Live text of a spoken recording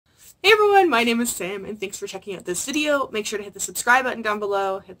Hey everyone, my name is Sam and thanks for checking out this video. Make sure to hit the subscribe button down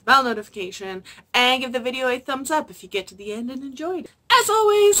below, hit the bell notification, and give the video a thumbs up if you get to the end and enjoyed. As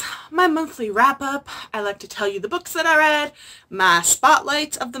always, my monthly wrap up. I like to tell you the books that I read, my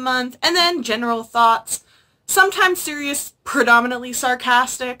spotlights of the month, and then general thoughts, sometimes serious, predominantly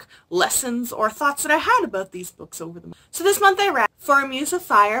sarcastic, lessons or thoughts that I had about these books over the month. So this month I read For a Muse of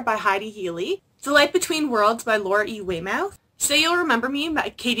Fire by Heidi Healy, The Light Between Worlds by Laura E. Weymouth, Say You'll Remember Me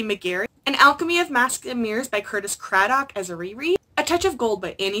by Katie McGarry, An Alchemy of Masks and Mirrors by Curtis Craddock as a reread, A Touch of Gold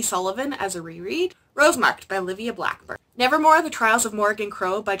by Annie Sullivan as a reread, Rosemarked by Olivia Blackburn, Nevermore, The Trials of Morgan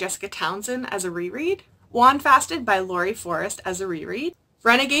Crow by Jessica Townsend as a reread, Wandfasted by Laurie Forrest as a reread,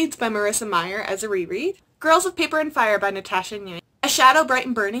 Renegades by Marissa Meyer as a reread, Girls of Paper and Fire by Natasha Yang, A Shadow Bright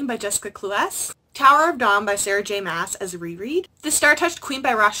and Burning by Jessica Cluess, Tower of Dawn by Sarah J. Maas as a reread, The Star-Touched Queen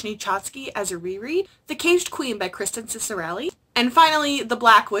by Roshni Chotsky as a reread, The Caged Queen by Kristen Cicerelli, and finally The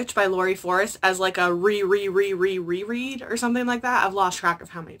Black Witch by Laurie Forrest as like a reread or something like that. I've lost track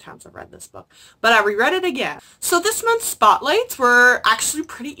of how many times I've read this book, but I reread it again. So this month's spotlights were actually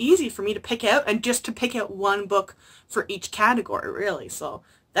pretty easy for me to pick out, and just to pick out one book for each category really, so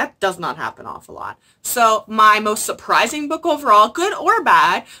that does not happen an awful lot. So my most surprising book overall, good or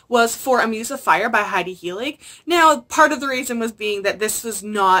bad, was For a Muse of Fire by Heidi Healy. Now, part of the reason was being that this was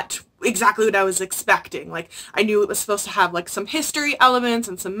not exactly what I was expecting. Like, I knew it was supposed to have like some history elements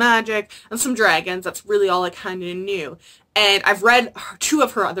and some magic and some dragons. That's really all I kind of knew. And I've read two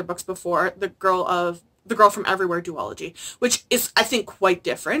of her other books before, The Girl from Everywhere duology, which is, I think, quite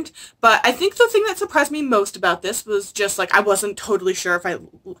different. But I think the thing that surprised me most about this was just, like, I wasn't totally sure if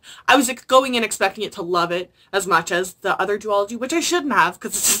I was going in expecting it to love it as much as the other duology, which I shouldn't have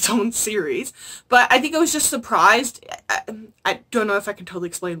because it's its own series. But I think I was just surprised. I don't know if I can totally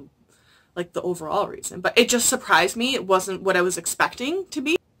explain, like, the overall reason, but it just surprised me. It wasn't what I was expecting to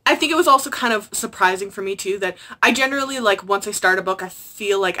be. I think it was also kind of surprising for me too that I generally, like, once I start a book, I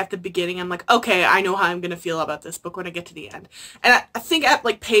feel like at the beginning I'm like, okay, I know how I'm going to feel about this book when I get to the end. And I think at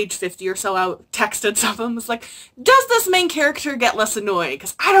like page 50 or so I texted some of them, was like, does this main character get less annoying?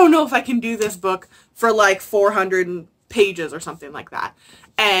 Because I don't know if I can do this book for like 400 pages or something like that.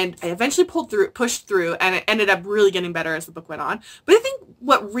 And I eventually pushed through, and it ended up really getting better as the book went on. But I think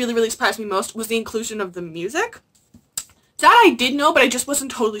what really surprised me most was the inclusion of the music. That I did know, but I just wasn't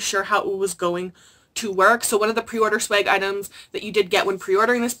totally sure how it was going to work. So one of the pre-order swag items that you did get when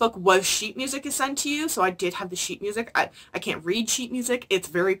pre-ordering this book was sheet music is sent to you. So I did have the sheet music. I can't read sheet music. It's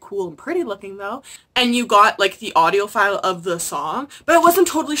very cool and pretty looking though. And you got like the audio file of the song, but I wasn't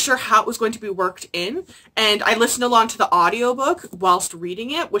totally sure how it was going to be worked in. And I listened along to the audiobook whilst reading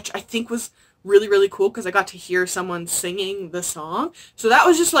it, which I think was really cool because I got to hear someone singing the song. So that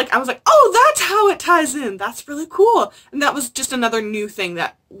was just like, I was like, oh, that's how it ties in. That's really cool. And that was just another new thing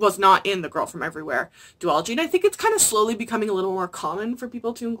that was not in the Girl from Everywhere duology. And I think it's kind of slowly becoming a little more common for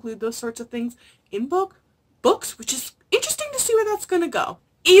people to include those sorts of things in books, which is interesting to see where that's going to go.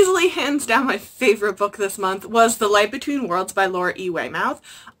 Easily, hands down, my favorite book this month was The Light Between Worlds by Laura E. Weymouth.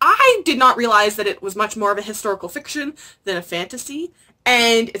 I did not realize that it was much more of a historical fiction than a fantasy.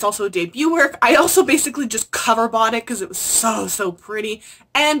 And it's also a debut work. I also basically just cover bought it because it was so pretty,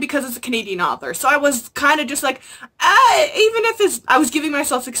 and because it's a Canadian author. So I was kind of just like, even if it's, I was giving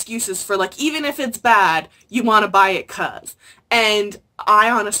myself excuses for like, even if it's bad, you want to buy it cuz. And I,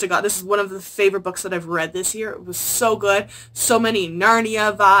 honest to God, this is one of the favorite books that I've read this year. It was so good. So many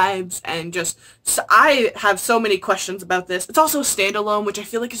Narnia vibes, and just, so I have so many questions about this. It's also a standalone, which I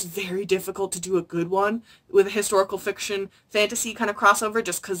feel like is very difficult to do a good one with a historical fiction fantasy kind of crossover,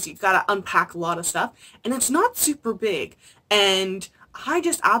 just because you've got to unpack a lot of stuff. And it's not super big. And I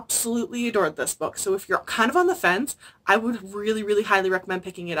just absolutely adored this book. So if you're kind of on the fence, I would really highly recommend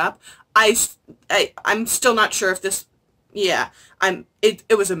picking it up. I'm still not sure if this, yeah,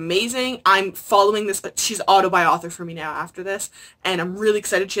 it was amazing. I'm following this, she's an auto-buy author for me now after this, and I'm really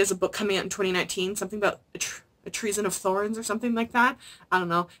excited. She has a book coming out in 2019, something about a treason of thorns or something like that. I don't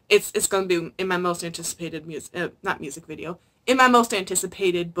know. It's going to be in my most anticipated in my most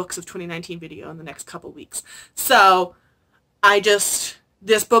anticipated books of 2019 video in the next couple weeks. So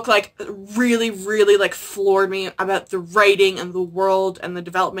this book like really like floored me about the writing and the world and the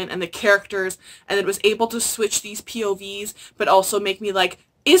development and the characters, and it was able to switch these POVs but also make me like,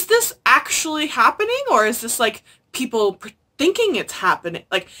 is this actually happening, or is this like people thinking it's happening?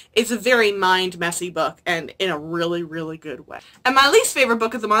 Like, it's a very mind-messy book, and in a really good way. And my least favorite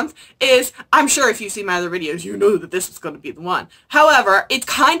book of the month is, I'm sure if you've seen my other videos, you know that this is going to be the one. However, it's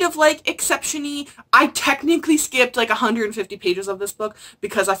kind of like exception-y. I technically skipped like 150 pages of this book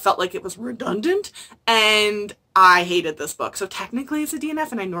because I felt like it was redundant, and I hated this book. So technically it's a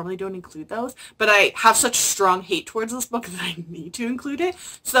DNF, and I normally don't include those, but I have such strong hate towards this book that I need to include it.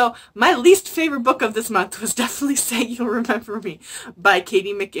 So my least favorite book of this month was definitely Say You'll Remember Me by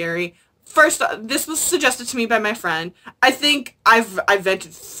Katie McGarry. First, this was suggested to me by my friend. I think I've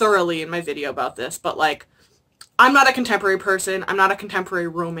vented thoroughly in my video about this, but like, I'm not a contemporary person. I'm not a contemporary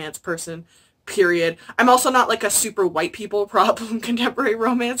romance person. Period. I'm also not like a super white people problem contemporary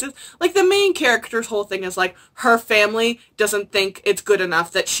romances. Like, the main character's whole thing is like her family doesn't think it's good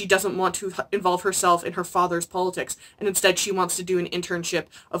enough, that she doesn't want to involve herself in her father's politics, and instead she wants to do an internship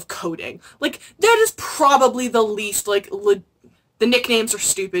of coding. Like, that is probably the least, like, the nicknames are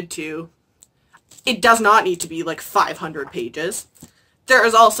stupid too. It does not need to be like 500 pages. There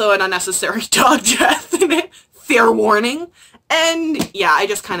is also an unnecessary dog death in it. Fair warning. And yeah, I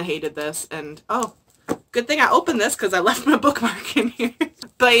just kind of hated this, and oh, good thing I opened this because I left my bookmark in here.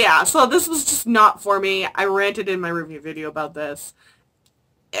 But yeah, so this was just not for me. I ranted in my review video about this.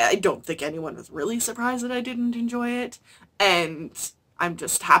 I don't think anyone was really surprised that I didn't enjoy it, and I'm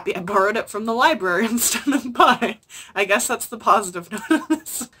just happy I borrowed it from the library instead of buying. I guess that's the positive note of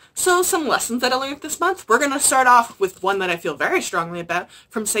this. So some lessons that I learned this month. We're going to start off with one that I feel very strongly about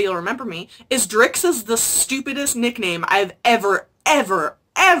from Say You'll Remember Me. Is Drix is the stupidest nickname I've ever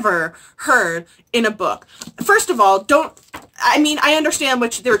heard in a book. First of all, I understand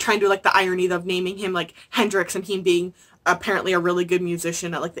what they were trying to do, like the irony of naming him like Hendrix and him being apparently a really good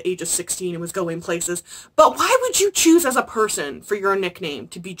musician at like the age of 16 and was going places. But why would you choose as a person for your nickname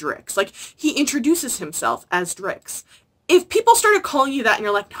to be Drix? Like, he introduces himself as Drix. If people started calling you that and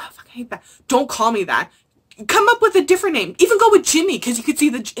you're like, no, fuck, I hate that, don't call me that. Come up with a different name. Even go with Jimmy, because you could see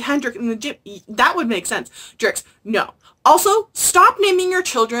the Hendrix in the gym. That would make sense. Drix, no. Also, stop naming your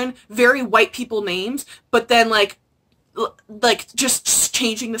children very white people names, but then like just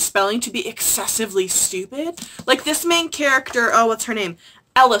changing the spelling to be excessively stupid. Like this main character, oh, what's her name?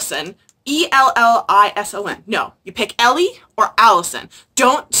 Ellison. E-L-L-I-S-O-N. No, you pick Ellie or Allison.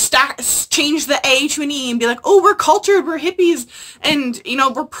 Don't change the A to an E and be like, oh, we're cultured, we're hippies, and, you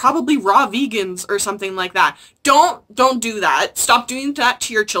know, we're probably raw vegans or something like that. Don't do that. Stop doing that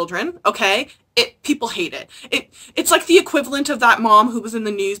to your children, okay? People hate it. It's like the equivalent of that mom who was in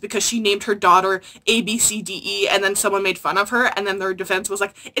the news because she named her daughter A-B-C-D-E, and then someone made fun of her, and then their defense was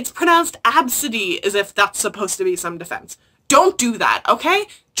like, it's pronounced Absidy, as if that's supposed to be some defense. Don't do that, okay?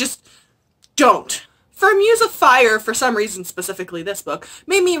 Just don't. For Muse of Fire, for some reason, specifically this book,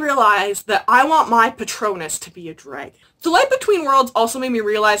 made me realize that I want my Patronus to be a dragon. The Light Between Worlds also made me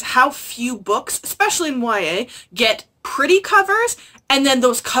realize how few books, especially in YA, get pretty covers, and then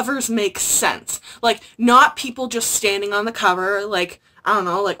those covers make sense. Like, not people just standing on the cover, like, I don't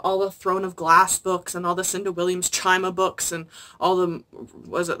know, like all the Throne of Glass books and all the Cinda Williams Chima books and all the,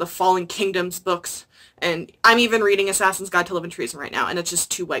 the Fallen Kingdoms books. And I'm even reading Assassin's Guide to Love and Treason right now, and it's just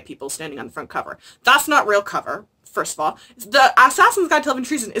two white people standing on the front cover. That's not real cover, first of all. The Assassin's Guide to Love and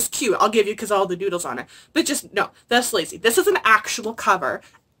Treason is cute, I'll give you, because all the doodles on it. But just, no, that's lazy. This is an actual cover.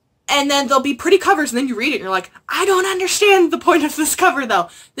 And then there'll be pretty covers, and then you read it, and you're like, I don't understand the point of this cover, though.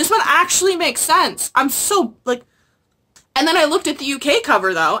 This one actually makes sense. I'm so, like... And then I looked at the UK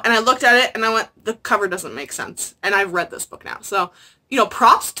cover, though, and I looked at it, and I went, the cover doesn't make sense. And I've read this book now. So, you know,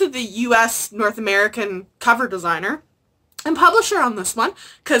 props to the US North American cover designer and publisher on this one,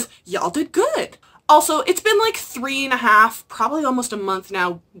 because y'all did good. Also, it's been like 3.5, probably almost a month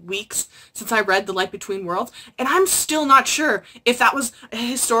now, weeks, since I read The Light Between Worlds, and I'm still not sure if that was a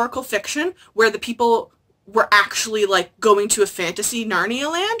historical fiction where the people were actually, like, going to a fantasy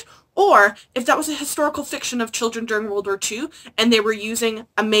Narnia land, or if that was a historical fiction of children during World War II, and they were using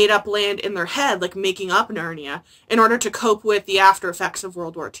a made-up land in their head, like making up Narnia, in order to cope with the after effects of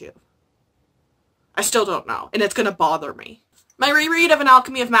World War II. I still don't know, and it's gonna bother me. My reread of An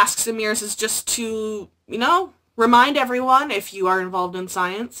Alchemy of Masks and Mirrors is just to, you know, remind everyone, if you are involved in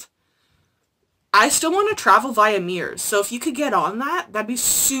science, I still want to travel via mirrors, so if you could get on that, that'd be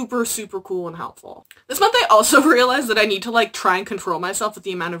super, super cool and helpful. This month I also realized that I need to, like, try and control myself with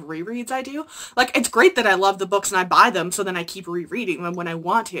the amount of rereads I do. Like, it's great that I love the books and I buy them, so then I keep rereading them when I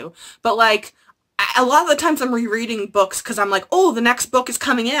want to, but, like, a lot of the times I'm rereading books because I'm like, oh, the next book is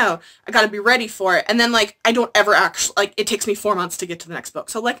coming out, I gotta be ready for it, and then, like, I don't ever actually, like, it takes me 4 months to get to the next book,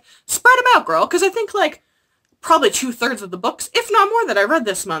 so, like, spread them out, girl, because I think, like, probably 2/3 of the books, if not more, that I read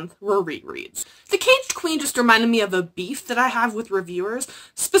this month were rereads. The Caged Queen just reminded me of a beef that I have with reviewers,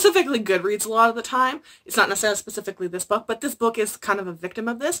 specifically Goodreads a lot of the time. It's not necessarily specifically this book, but this book is kind of a victim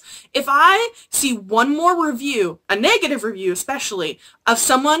of this. If I see one more review, a negative review especially, of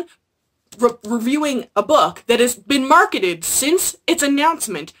someone reviewing a book that has been marketed since its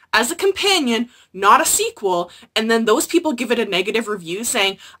announcement as a companion, not a sequel, and then those people give it a negative review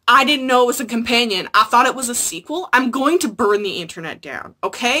saying, I didn't know it was a companion, I thought it was a sequel, I'm going to burn the internet down,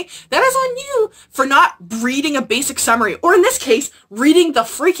 okay? That is on you for not reading a basic summary, or in this case, reading the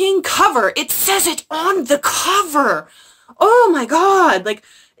freaking cover. It says it on the cover. Oh my god, like,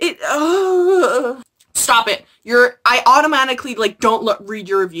 stop it. I automatically, like, don't read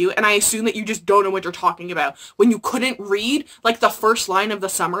your review, and I assume that you just don't know what you're talking about when you couldn't read, like, the first line of the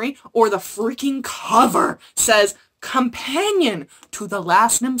summary, or the freaking cover says, companion to The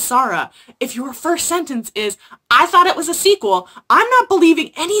Last Namsara. If your first sentence is, I thought it was a sequel, I'm not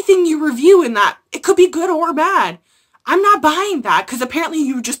believing anything you review in that. It could be good or bad. I'm not buying that, because apparently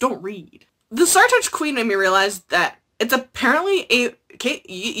you just don't read. The Star Touch Queen made me realize that it's apparently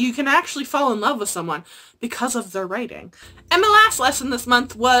you can actually fall in love with someone because of their writing. And my last lesson this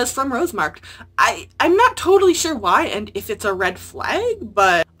month was from Rosemarked. I'm not totally sure why and if it's a red flag,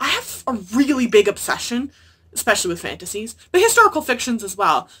 but I have a really big obsession, especially with fantasies, but historical fictions as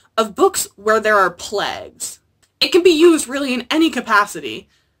well, of books where there are plagues. It can be used really in any capacity.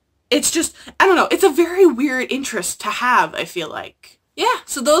 It's just, I don't know, it's a very weird interest to have, I feel like. Yeah,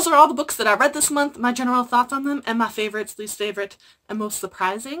 so those are all the books that I read this month, my general thoughts on them, and my favorites, least favorite, and most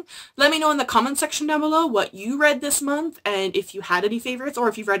surprising. Let me know in the comment section down below what you read this month, and if you had any favorites, or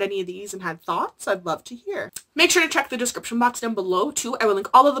if you've read any of these and had thoughts, I'd love to hear. Make sure to check the description box down below, too. I will link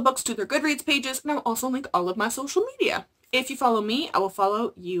all of the books to their Goodreads pages, and I will also link all of my social media. If you follow me, I will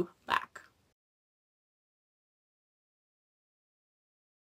follow you back.